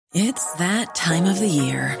It's that time of the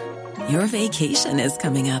year. Your vacation is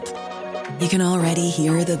coming up. You can already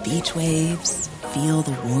hear the beach waves, feel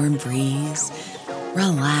the warm breeze,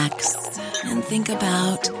 relax, and think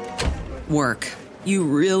about work. You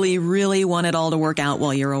really, really want it all to work out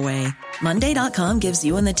while you're away. Monday.com gives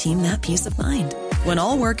you and the team that peace of mind. When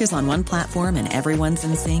all work is on one platform and everyone's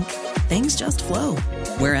in sync, things just flow.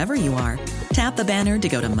 Wherever you are, tap the banner to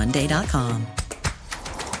go to Monday.com.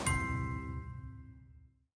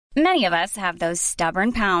 Many of us have those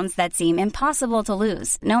stubborn pounds that seem impossible to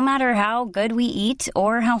lose, no matter how good we eat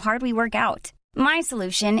or how hard we work out. My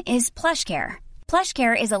solution is PlushCare.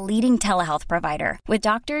 PlushCare is a leading telehealth provider with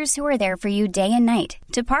doctors who are there for you day and night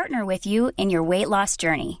to partner with you in your weight loss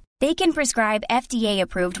journey. They can prescribe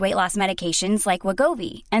FDA-approved weight loss medications like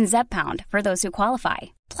Wegovy and Zepbound for those who qualify.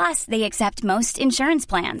 Plus, they accept most insurance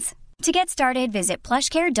plans. To get started, visit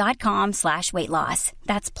plushcare.com/weightloss.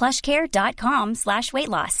 That's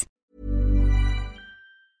plushcare.com/weightloss.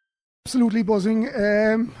 Absolutely buzzing.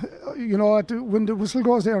 When the whistle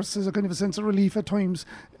goes there, there's a kind of a sense of relief at times.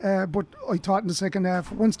 But I thought in the second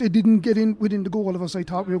half, once they didn't get in within the goal of us, I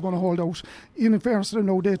thought we were going to hold out. Even in fairness,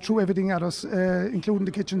 they threw everything at us, including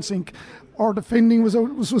the kitchen sink. Our defending was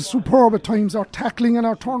superb at times. Our tackling and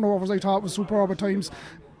our turnovers, I thought, was superb at times.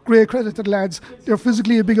 Great credit to the lads. They're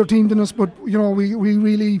physically a bigger team than us, but we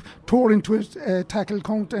really tore into it, tackle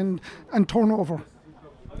count and turnover.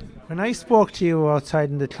 When I spoke to you outside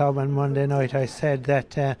in the club on Monday night, I said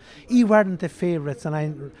that you weren't the favourites, and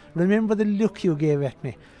I remember the look you gave at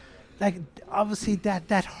me. Like, obviously that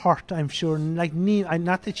hurt, I'm sure. Like,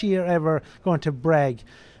 not that you're ever going to brag,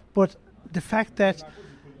 but the fact that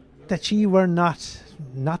you were not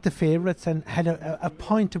the favourites and had a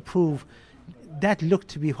point to prove, that looked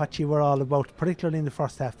to be what you were all about, particularly in the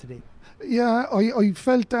first half today. Yeah, I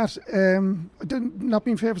felt that not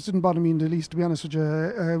being favourites didn't bother me in the least, to be honest with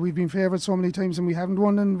you. We've been favourites so many times and we haven't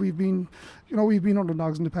won, and we've been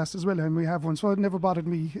underdogs in the past as well, and we have won, so it never bothered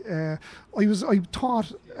me. I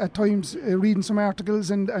thought at times, reading some articles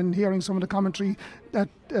and hearing some of the commentary, that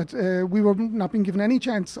we were not being given any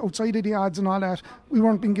chance outside of the odds and all that. We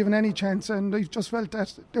weren't being given any chance, and I just felt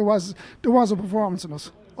that there was a performance in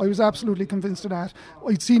us. I was absolutely convinced of that.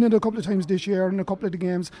 I'd seen it a couple of times this year in a couple of the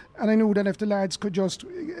games, and I knew that if the lads could just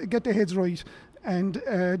get their heads right and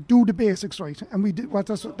do the basics right, and we did.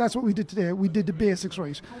 That's what we did today. We did the basics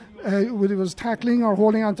right. Whether it was tackling or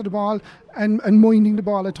holding onto the ball and minding the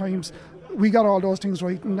ball at times, we got all those things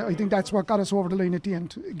right, and I think that's what got us over the line at the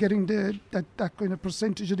end, getting that kind of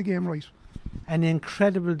percentage of the game right. An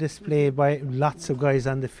incredible display by lots of guys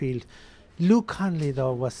on the field. Luke Connolly,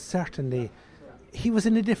 though, was certainly... He was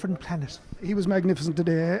in a different planet. He was magnificent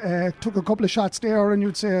today. Took a couple of shots there, and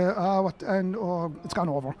you'd say, it's gone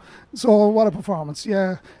over. So what a performance!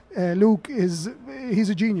 Yeah, Luke he's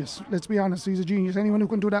a genius. Let's be honest, he's a genius. Anyone who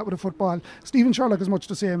can do that with a football. Stephen Sherlock is much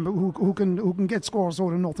the same, but who can get scores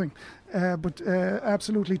out of nothing. But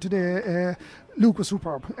absolutely today, Luke was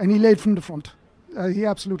superb, and he led from the front. He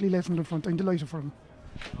absolutely led from the front. I'm delighted for him.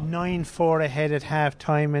 9-4 ahead at half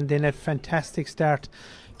time, and then a fantastic start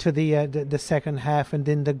to the second half, and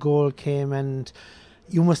then the goal came, and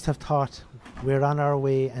you must have thought we're on our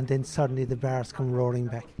way, and then suddenly the Bars come roaring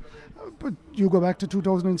back. But you go back to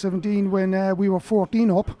 2017 when we were 14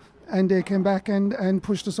 up, and they came back and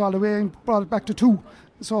pushed us all the way and brought it back to 2.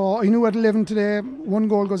 So I knew at 11 today, one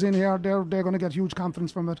goal goes in here, they're going to get huge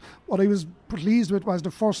confidence from it. What I was pleased with was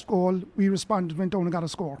the first goal, we responded, went down and got a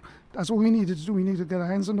score. That's what we needed to do. We needed to get our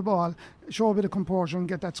hands on the ball, show a bit of composure and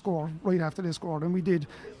get that score right after they scored, and we did.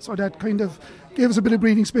 So that kind of gave us a bit of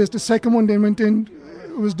breathing space. The second one then went in,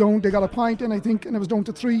 it was down, they got a point, and I think, and it was down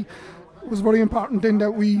to 3. It was very important then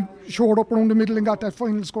that we showed up around the middle and got that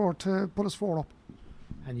final score to put us 4 up.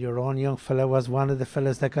 And your own young fella was one of the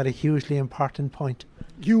fellas that got a hugely important point.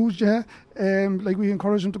 Huge, yeah. We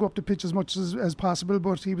encouraged him to go up the pitch as much as possible,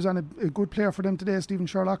 but he was on a good player for them today, Stephen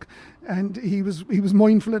Sherlock, and he was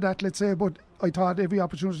mindful of that, let's say. But I thought every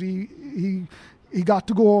opportunity he got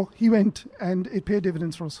to go, he went, and it paid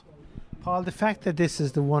dividends for us. Paul, the fact that this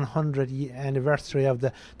is the 100th anniversary of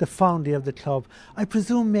the founding of the club, I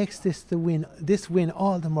presume makes this win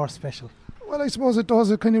all the more special. Well, I suppose it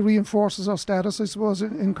does. It kind of reinforces our status, I suppose,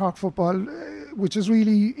 in Cork football, which is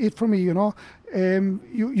really it for me, you know.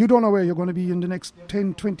 You don't know where you're going to be in the next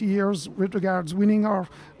 10, 20 years with regards winning or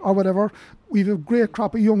whatever. We've a great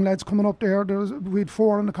crop of young lads coming up there. We had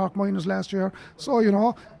 4 in the Cork Minors last year. So, you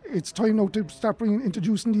know, it's time now to start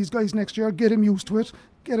introducing these guys next year, get them used to it,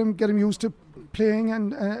 get them used to playing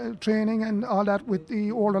and training and all that with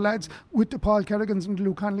the older lads, with the Paul Kerrigans and the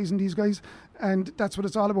Luke Conleys and these guys. and that's what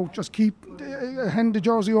it's all about. Just hand the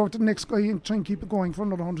jersey over to the next guy and try and keep it going for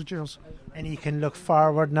another 100 years. And you can look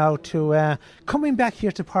forward now to coming back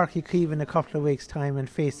here to Páirc Uí Chaoimh in a couple of weeks' time and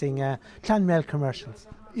facing Clonmel Commercials.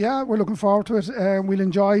 Yeah, we're looking forward to it. We'll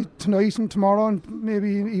enjoy tonight and tomorrow and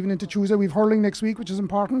maybe even into Tuesday. We've hurling next week, which is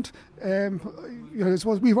important. I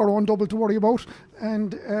suppose we've our own double to worry about,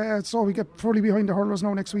 and so we get fully behind the hurlers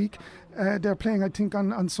now next week. They're playing, I think,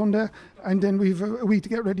 on Sunday, and then we've a week to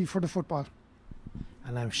get ready for the football.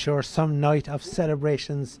 And I'm sure some night of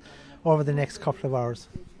celebrations over the next couple of hours.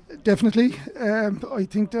 Definitely. I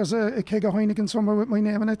think there's a keg of Heineken somewhere with my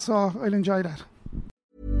name in it, so I'll enjoy that.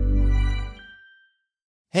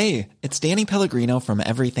 Hey, it's Danny Pellegrino from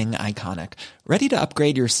Everything Iconic. Ready to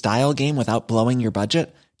upgrade your style game without blowing your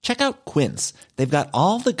budget? Check out Quince. They've got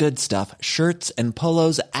all the good stuff, shirts and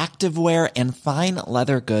polos, activewear, and fine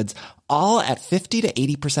leather goods, all at 50 to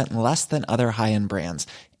 80% less than other high-end brands.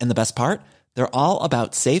 And the best part? They're all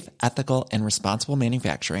about safe, ethical, and responsible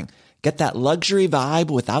manufacturing. Get that luxury vibe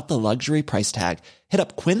without the luxury price tag. Hit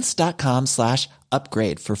up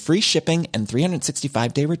quince.com/upgrade for free shipping and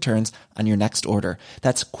 365-day returns on your next order.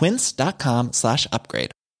 That's quince.com/upgrade.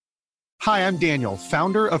 Hi, I'm Daniel,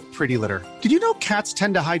 founder of Pretty Litter. Did you know cats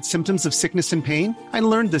tend to hide symptoms of sickness and pain? I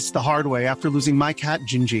learned this the hard way after losing my cat,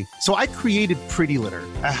 Gingy. So I created Pretty Litter,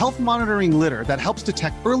 a health monitoring litter that helps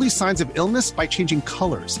detect early signs of illness by changing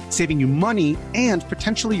colors, saving you money and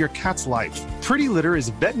potentially your cat's life. Pretty Litter is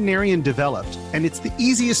veterinarian developed, and it's the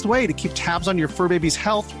easiest way to keep tabs on your fur baby's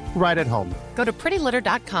health right at home. Go to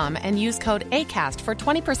prettylitter.com and use code ACAST for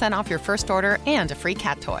 20% off your first order and a free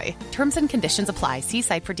cat toy. Terms and conditions apply. See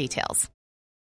site for details.